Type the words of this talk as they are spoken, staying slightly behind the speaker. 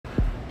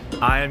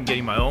I am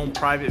getting my own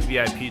private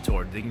VIP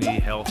tour, Dignity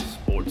Health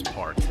Sports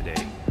Park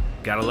today.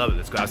 Gotta love it,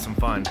 let's go have some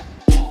fun.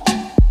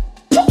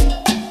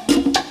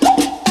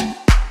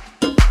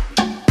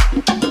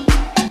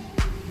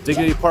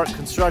 Dignity Park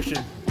construction.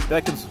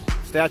 Beckham's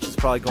statue is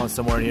probably going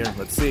somewhere in here.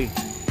 Let's see.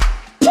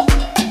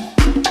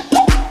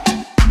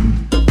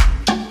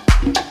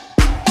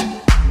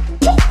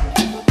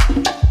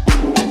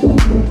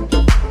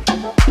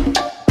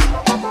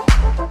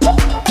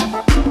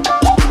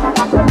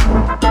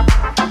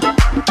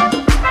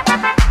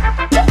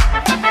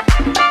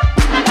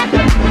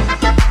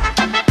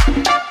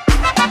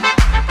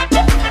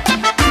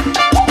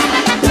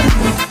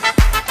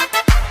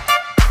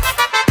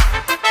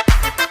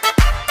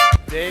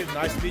 Dave,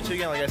 nice to meet you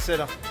again. Like I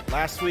said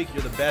last week,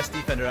 you're the best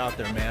defender out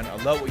there, man. I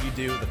love what you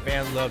do. The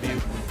fans love you.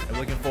 I'm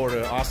looking forward to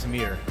an awesome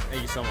year.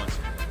 Thank you so much.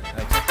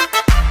 Thanks.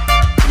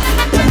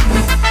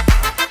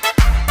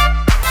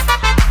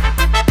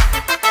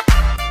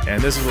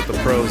 And this is what the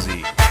pros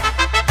eat.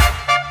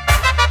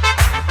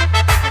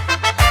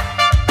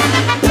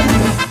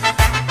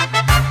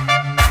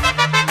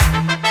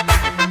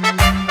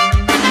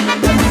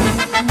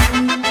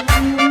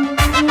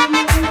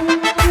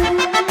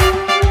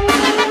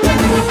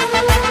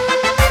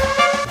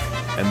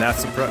 And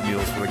that's the prep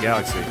meals for the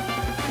Galaxy.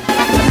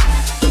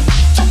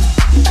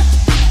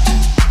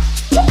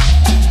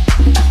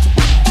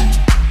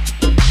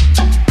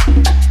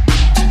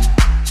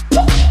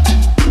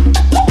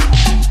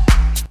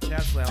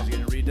 Chance Lounge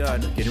getting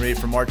redone, getting ready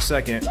for March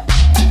 2nd.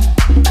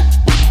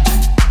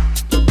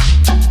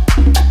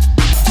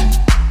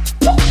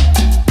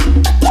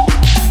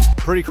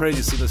 Pretty crazy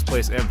to see this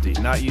place empty,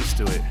 not used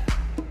to it.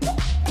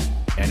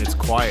 And it's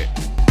quiet.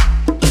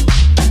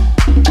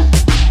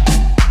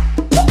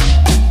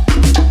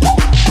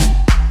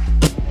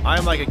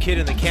 I'm like a kid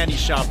in the candy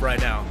shop right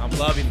now. I'm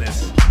loving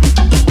this.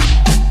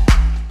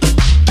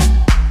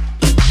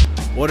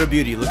 What a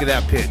beauty, look at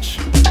that pitch.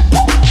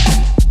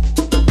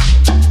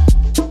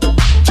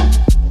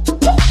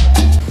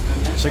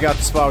 Check out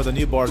the spot where the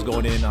new bar is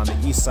going in on the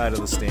east side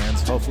of the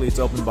stands. Hopefully it's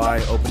open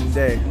by opening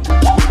day.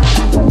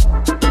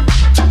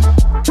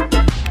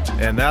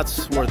 And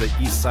that's where the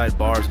east side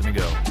bar is gonna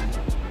go.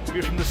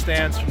 View from the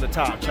stands from the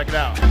top, check it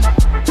out.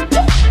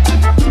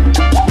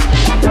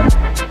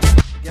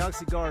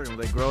 Galaxy Garden,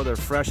 where they grow their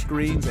fresh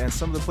greens, and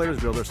some of the players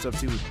grow their stuff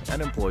too,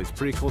 and employees.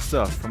 Pretty cool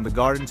stuff, from the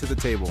garden to the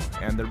table,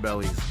 and their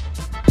bellies.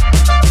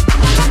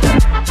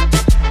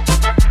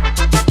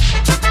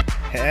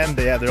 And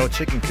they have their own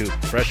chicken coop,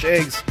 fresh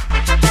eggs.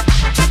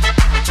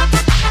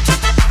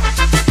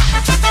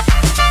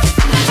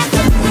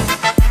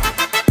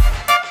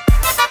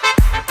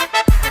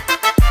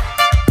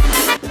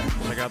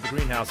 Check out the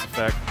greenhouse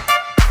effect.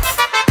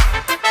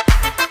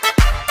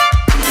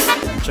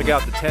 Check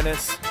out the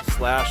tennis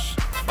 /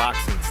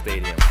 boxing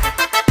stadium.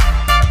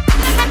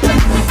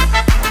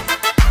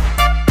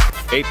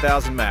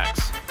 8,000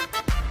 max.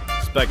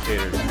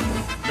 Spectators.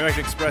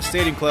 American Express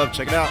Stadium Club,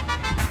 check it out.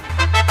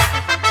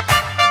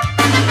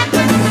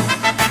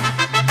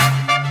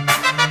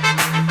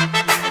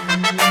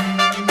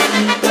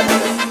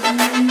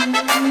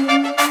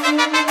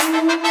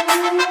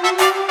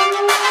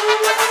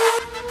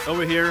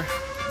 Over here,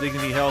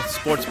 Dignity Health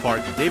Sports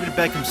Park, David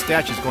Beckham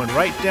statue is going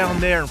right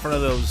down there in front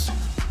of those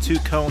 2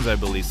 cones, I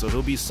believe, so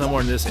he'll be somewhere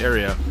in this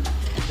area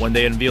when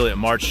they unveil it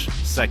March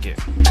 2nd.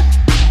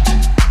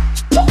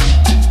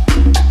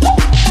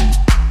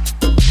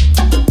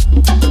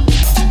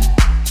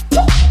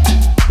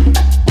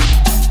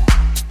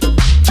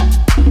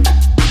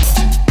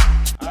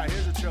 Alright,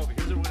 here's the trophy.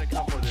 Here's what we're going to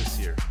come for this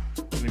year.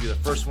 We're going to be the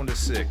first one to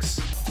 6.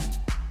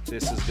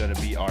 This is going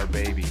to be our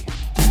baby.